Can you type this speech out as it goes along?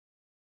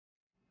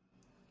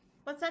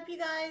What's up, you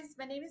guys?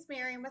 My name is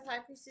Mary. I'm with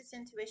High Priestess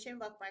Intuition.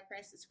 Welcome, my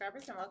current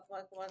subscribers, and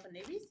welcome,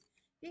 newbies.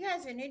 If you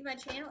guys are new to my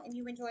channel and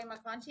you enjoy my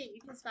content,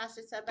 you can smash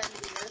the sub button to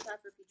be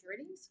notified for future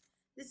readings.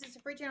 This is a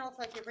free general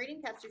collective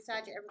reading, captures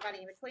side to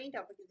everybody in between.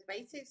 Don't forget the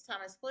basics. Time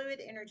is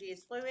fluid, energy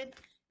is fluid.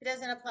 If it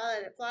doesn't apply,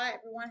 let it fly.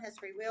 Everyone has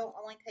free will.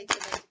 Only take the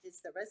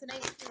messages that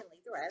resonate with you and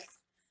leave the rest.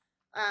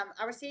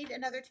 I received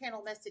another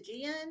channel message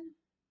in,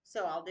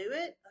 so I'll do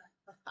it.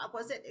 I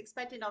wasn't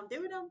expecting on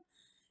doing them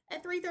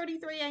at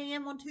 3:33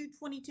 a.m. on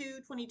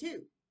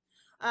 2/22/22.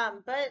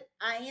 But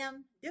I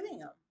am doing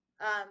them.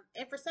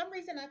 And for some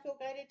reason, I feel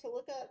guided to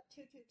look up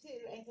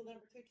 222, angel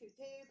number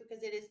 222,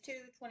 because it is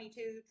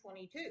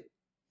 2/22/22.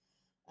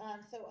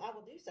 So I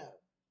will do so.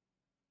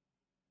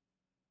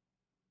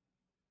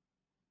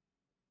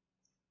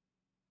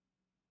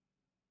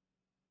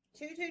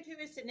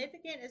 222 is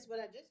significant, is what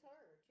I just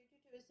heard.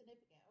 222 is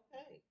significant.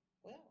 Okay.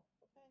 Well,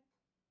 okay.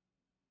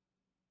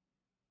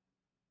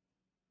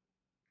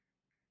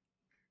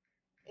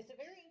 It's a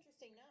very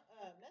interesting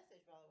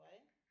message, by the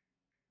way.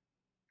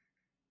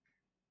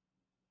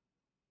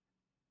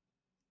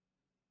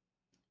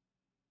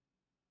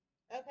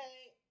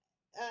 Okay.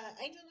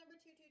 Angel number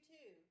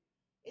 222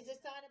 is a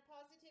sign of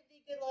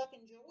positivity, good luck,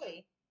 and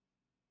joy.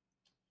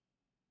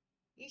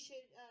 You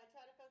should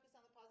try to focus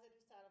on the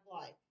positive side of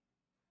life.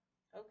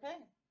 Okay.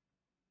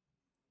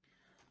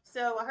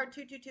 So I heard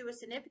 222 is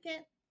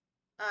significant.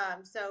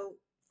 So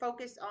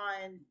focus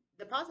on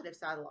the positive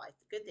side of life,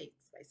 the good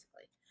things,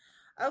 basically.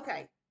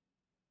 Okay.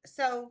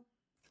 So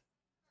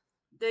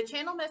the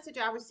channel message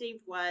I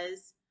received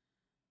was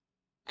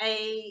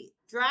a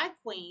drag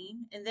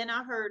queen, and then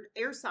I heard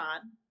air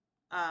sign.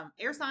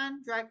 Air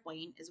sign drag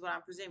queen is what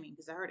I'm presuming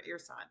because I heard air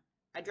sign.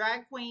 A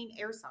drag queen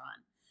air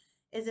sign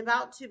is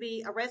about to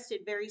be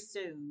arrested very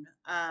soon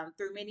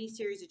through many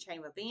series of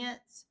chain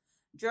events.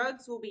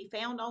 Drugs will be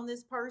found on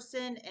this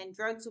person, and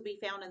drugs will be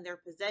found in their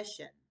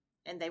possession,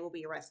 and they will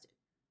be arrested,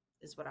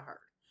 is what I heard.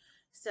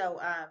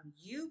 So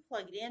you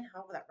plug it in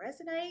however that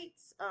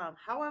resonates,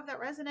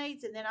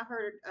 and then I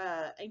heard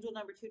angel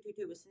number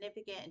 222 was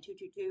significant, and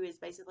 222 is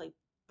basically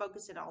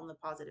focusing on the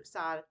positive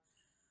side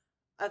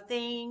of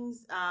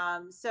things.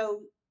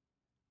 So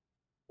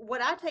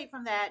what I take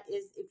from that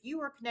is if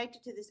you are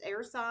connected to this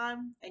air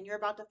sign and you're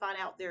about to find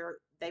out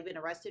they've been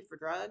arrested for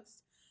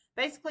drugs,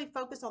 basically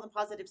focus on the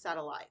positive side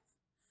of life.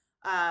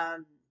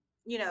 Um,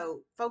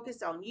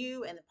 focus on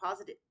you and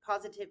the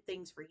positive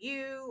things for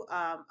you.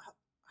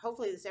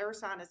 Hopefully this air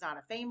sign is not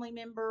a family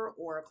member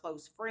or a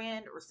close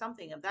friend or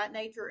something of that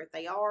nature. If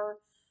they are,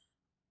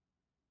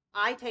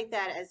 I take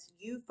that as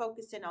you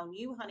focusing on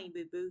you, honey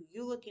boo boo,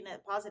 you looking at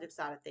the positive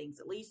side of things.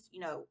 At least,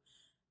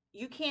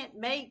 you can't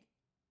make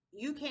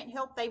you can't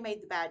help they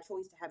made the bad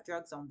choice to have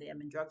drugs on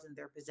them and drugs in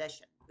their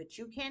possession. But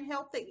you can't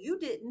help that you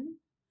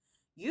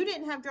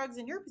didn't have drugs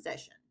in your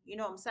possession. You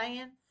know what I'm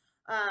saying?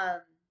 Um,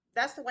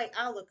 that's the way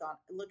I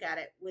look at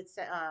it with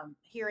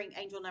hearing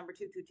angel number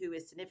 222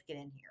 is significant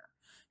in here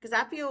because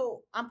I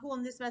feel I'm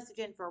pulling this message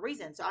in for a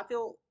reason. So I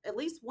feel at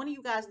least one of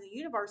you guys in the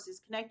universe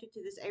is connected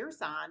to this air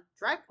sign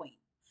drag queen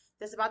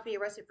that's about to be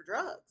arrested for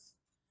drugs,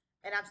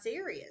 and I'm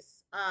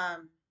serious.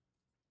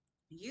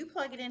 You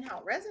plug it in how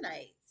it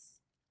resonates.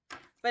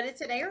 But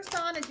it's an air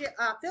sign.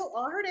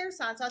 I heard air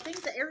sign, so I think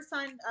it's an air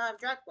sign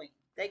drag queen.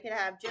 They could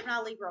have Gemini,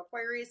 Libra,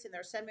 Aquarius in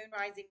their Sun, Moon,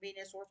 Rising,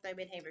 Venus, Ortho,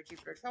 Midheaven,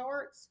 Jupiter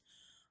charts.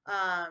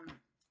 Um,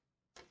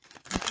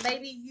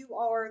 maybe you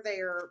are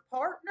their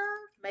partner.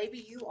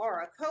 Maybe you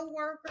are a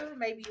coworker.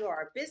 Maybe you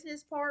are a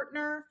business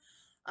partner.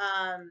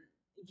 Um,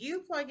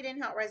 you plug it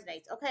in how it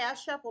resonates. Okay, I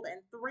shuffled,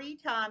 and three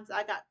times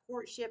I got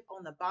courtship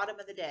on the bottom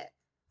of the deck.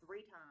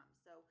 Three times.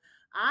 So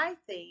I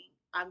think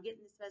I'm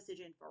getting this message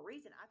in for a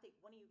reason. I think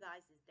one of you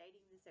guys is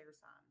dating this air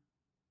sign.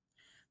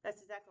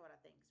 That's exactly what I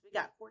think. So we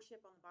got courtship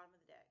on the bottom of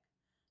the deck.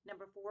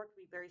 Number four could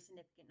be a very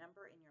significant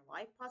number in your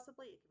life,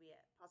 possibly. It could be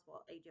a possible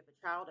age of a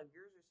child of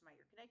yours or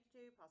somebody you're connected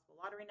to, possible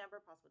lottery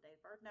number, possible date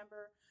of birth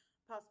number,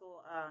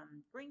 possible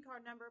green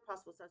card number,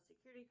 possible social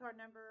security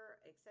card number,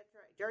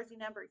 etc., jersey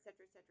number,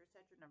 etc., etc.,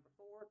 etc. Number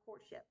four,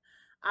 courtship.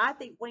 I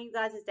think one of you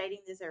guys is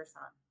dating this air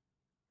sign,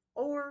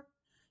 or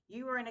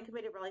you are in a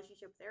committed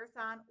relationship with the air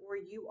sign, or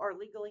you are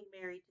legally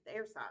married to the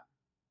air sign,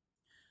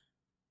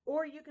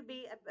 or you could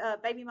be a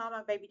baby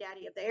mama, baby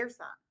daddy of the air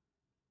sign.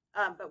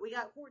 But we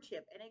got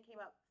courtship, and it came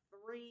up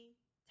three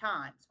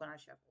times when I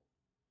shuffled.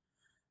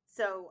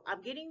 So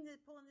I'm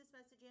pulling this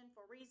message in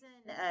for a reason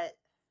at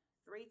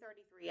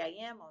 3:33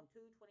 a.m. on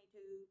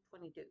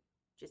 2/22/22.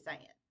 Just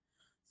saying.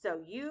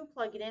 So you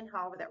plug it in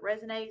however that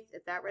resonates,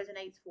 if that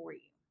resonates for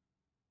you.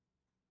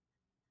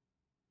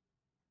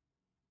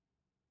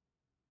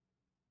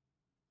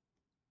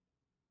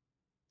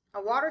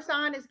 A water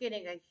sign is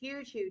getting a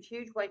huge, huge,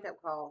 huge wake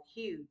up call.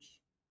 Huge.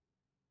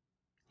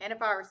 And a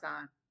fire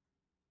sign.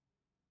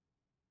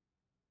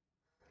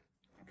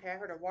 Okay, I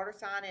heard a water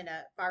sign and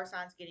a fire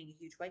sign's getting a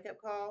huge wake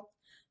up call.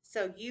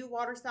 So you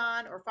water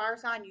sign or fire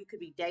sign, you could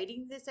be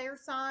dating this air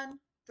sign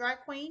drag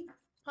queen,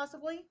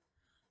 possibly,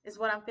 is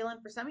what I'm feeling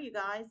for some of you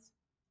guys.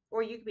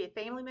 or you could be a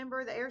family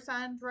member of the air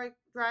sign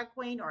drag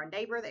queen, or a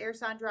neighbor of the air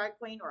sign drag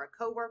queen, or a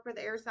coworker of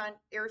the air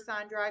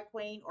sign drag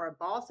queen, or a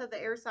boss of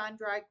the air sign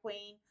drag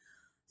queen.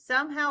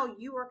 Somehow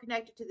you are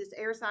connected to this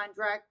air sign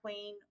drag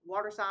queen,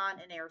 water sign,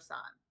 and air sign.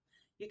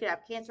 You could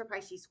have Cancer,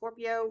 Pisces,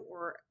 Scorpio,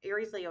 or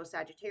Aries, Leo,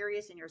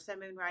 Sagittarius in your Sun,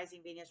 Moon,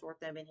 Rising, Venus, or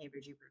Thumb, and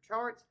Jupiter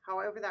charts.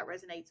 However, that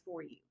resonates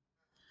for you.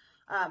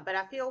 But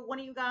I feel one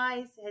of you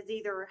guys has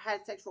either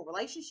had sexual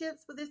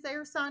relationships with this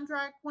air sign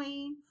drag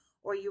queen,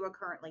 or you are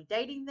currently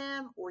dating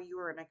them, or you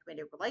are in a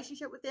committed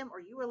relationship with them, or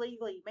you are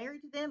legally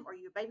married to them, or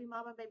you're baby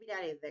mama, baby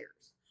daddy of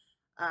theirs.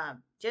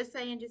 Just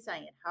saying, just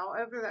saying.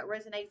 However, that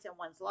resonates in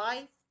one's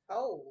life.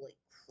 Holy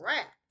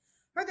crap!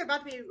 Heard they're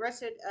about to be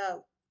arrested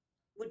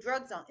with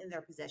drugs in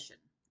their possession.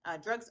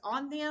 Drugs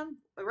on them,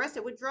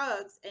 arrested with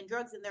drugs and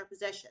drugs in their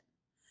possession.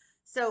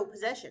 So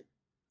possession.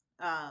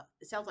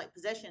 It sounds like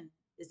possession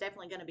is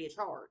definitely going to be a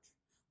charge,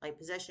 like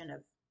possession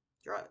of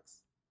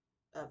drugs,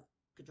 of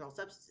controlled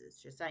substances.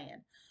 Just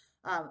saying.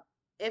 Um,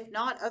 if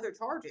not other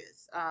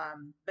charges,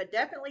 but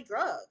definitely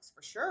drugs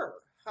for sure.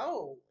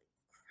 Holy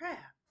crap!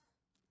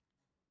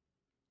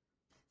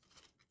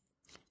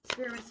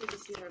 Experiences to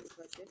see how it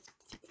was.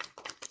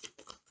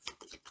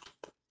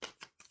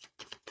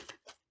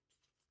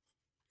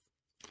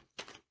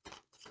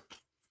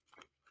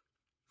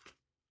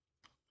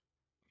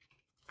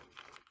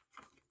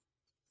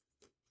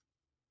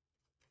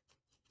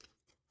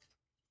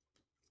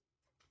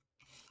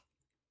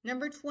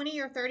 Number 20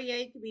 or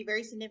 38 could be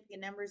very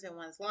significant numbers in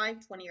one's life.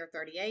 20 or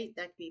 38,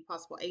 that could be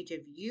possible age of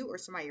you or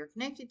somebody you're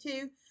connected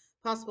to,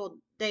 possible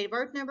date of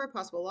birth number,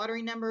 possible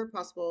lottery number,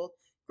 possible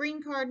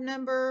green card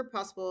number,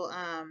 possible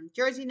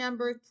jersey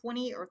number,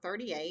 20 or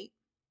 38.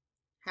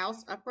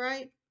 House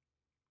upright.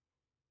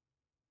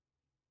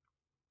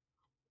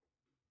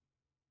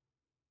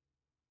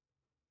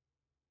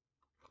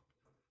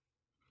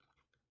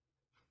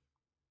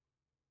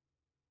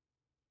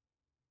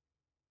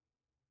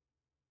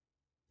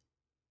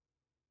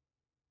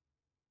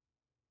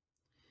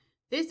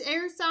 This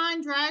air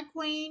sign drag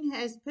queen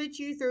has put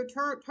you through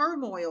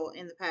turmoil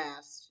in the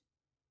past.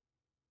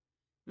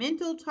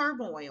 Mental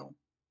turmoil.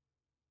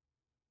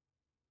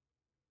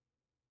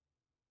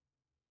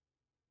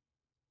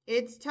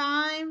 It's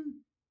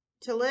time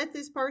to let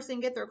this person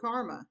get their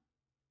karma.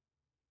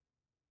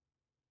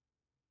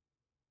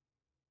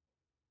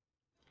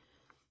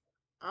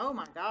 Oh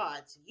my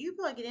God. So you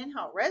plug it in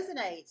how it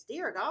resonates.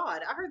 Dear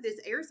God. I heard this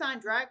air sign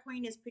drag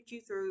queen has put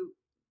you through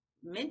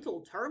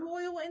mental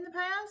turmoil in the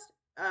past.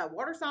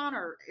 Water sign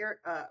or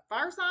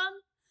fire sign.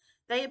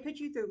 They have put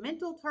you through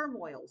mental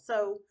turmoil.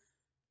 So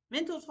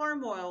mental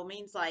turmoil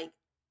means like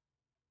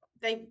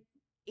they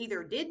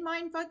either did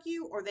mind fuck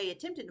you or they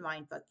attempted to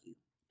mind fuck you.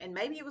 And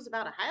maybe it was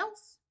about a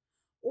house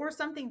or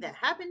something that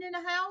happened in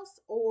a house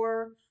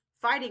or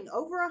fighting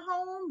over a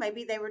home.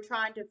 Maybe they were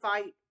trying to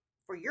fight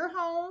for your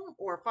home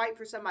or fight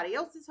for somebody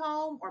else's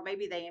home, or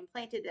maybe they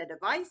implanted a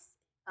device,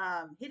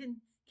 hidden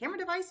camera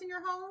device in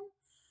your home.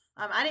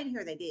 I didn't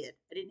hear they did.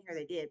 I didn't hear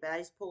they did, but I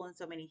just pull in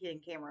so many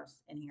hidden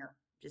cameras in here.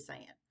 Just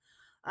saying.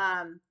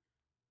 Um,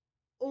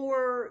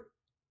 or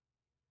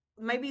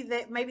maybe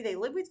they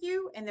live with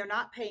you and they're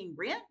not paying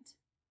rent.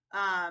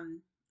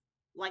 Um,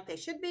 like they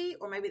should be,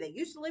 or maybe they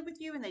used to live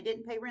with you and they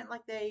didn't pay rent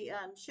like they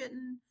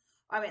shouldn't.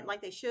 I mean,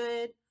 like they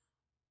should,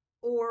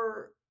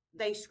 or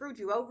they screwed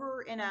you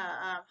over in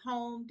a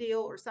home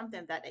deal or something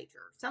of that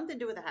nature, something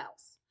to do with a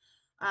house.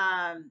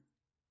 Um,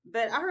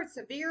 but I heard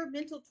severe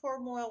mental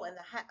turmoil in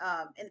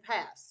the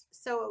past,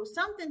 so it was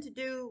something to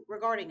do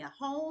regarding a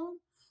home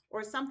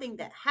or something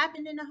that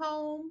happened in a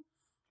home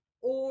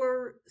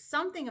or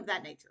something of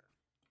that nature.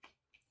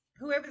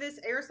 Whoever this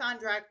air sign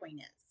drag queen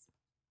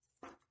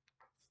is,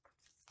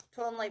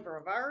 total labor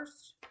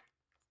reversed.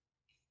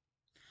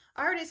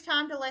 I heard it's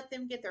time to let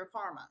them get their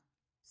karma.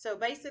 So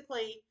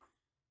basically,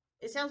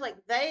 it sounds like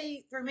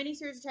they, through many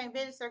series of chain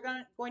events, they're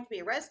going to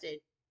be arrested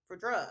for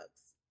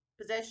drugs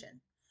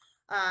possession.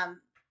 Um,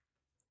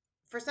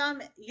 for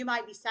some, you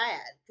might be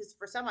sad because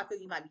for some, I feel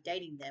you might be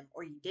dating them,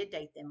 or you did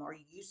date them, or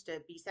you used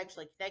to be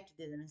sexually connected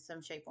to them in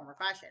some shape, form, or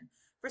fashion.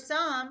 For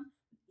some,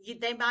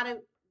 they might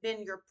have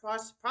been your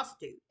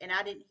prostitute, and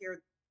I didn't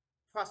hear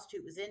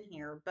prostitute was in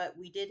here, but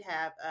we did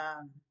have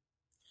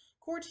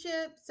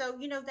courtship. So,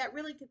 that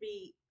really could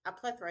be a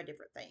plethora of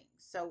different things.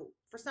 So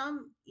for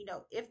some,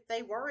 if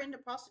they were into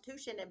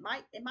prostitution, it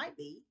might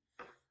be.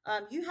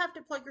 You have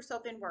to plug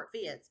yourself in where it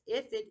fits.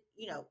 If it,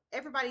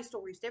 everybody's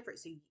story is different.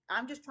 So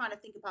I'm just trying to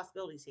think of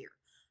possibilities here.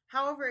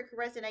 However, it could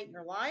resonate in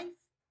your life.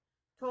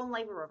 Total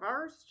labor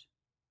reversed.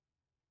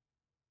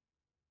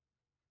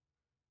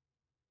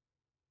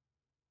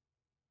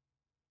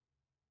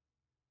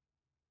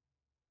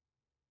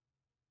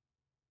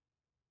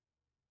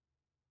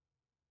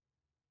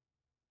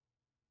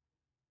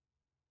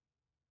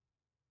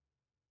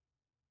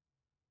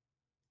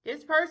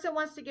 This person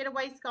wants to get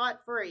away scot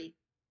free,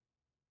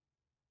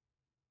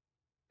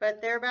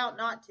 but they're about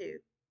not to.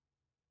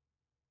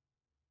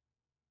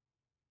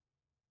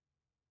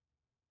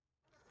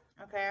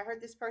 Okay, I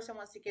heard this person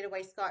wants to get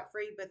away scot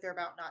free, but they're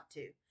about not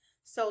to.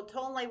 So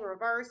total labor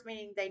reverse,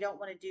 meaning they don't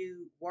want to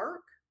do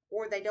work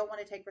or they don't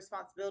want to take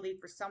responsibility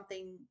for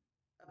something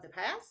of the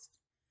past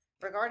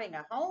regarding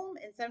a home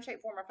in some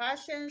shape, form, or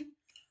fashion.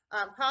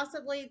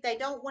 Possibly they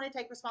don't want to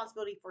take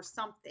responsibility for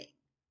something,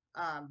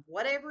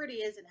 whatever it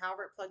is and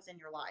however it plugs in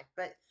your life.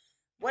 But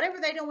whatever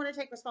they don't want to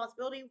take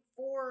responsibility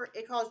for,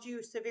 it caused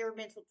you severe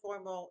mental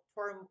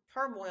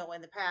turmoil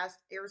in the past,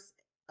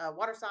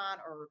 water sign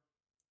or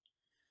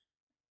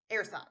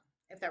air sign,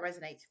 if that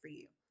resonates for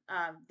you.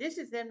 This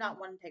is them not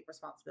wanting to take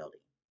responsibility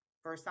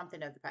for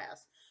something of the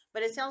past,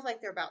 but it sounds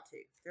like they're about to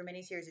through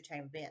many series of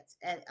chain events.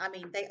 And I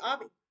mean,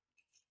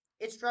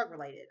 it's drug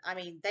related. I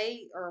mean,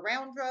 they are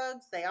around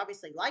drugs. They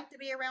obviously like to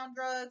be around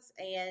drugs,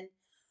 and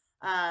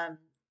um,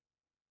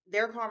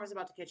 their karma is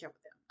about to catch up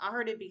with them. I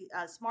heard it'd be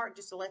smart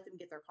just to let them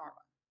get their karma.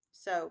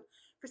 So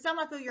for some,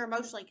 I feel you're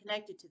emotionally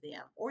connected to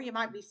them, or you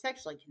might be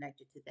sexually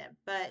connected to them,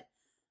 but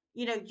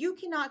you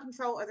cannot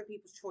control other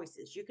people's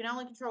choices. You can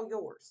only control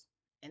yours.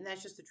 And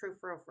that's just the truth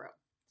for real.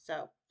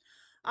 So,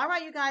 all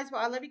right, you guys.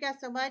 Well, I love you guys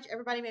so much.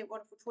 Everybody made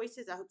wonderful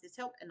choices. I hope this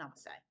helped, and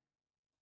namaste.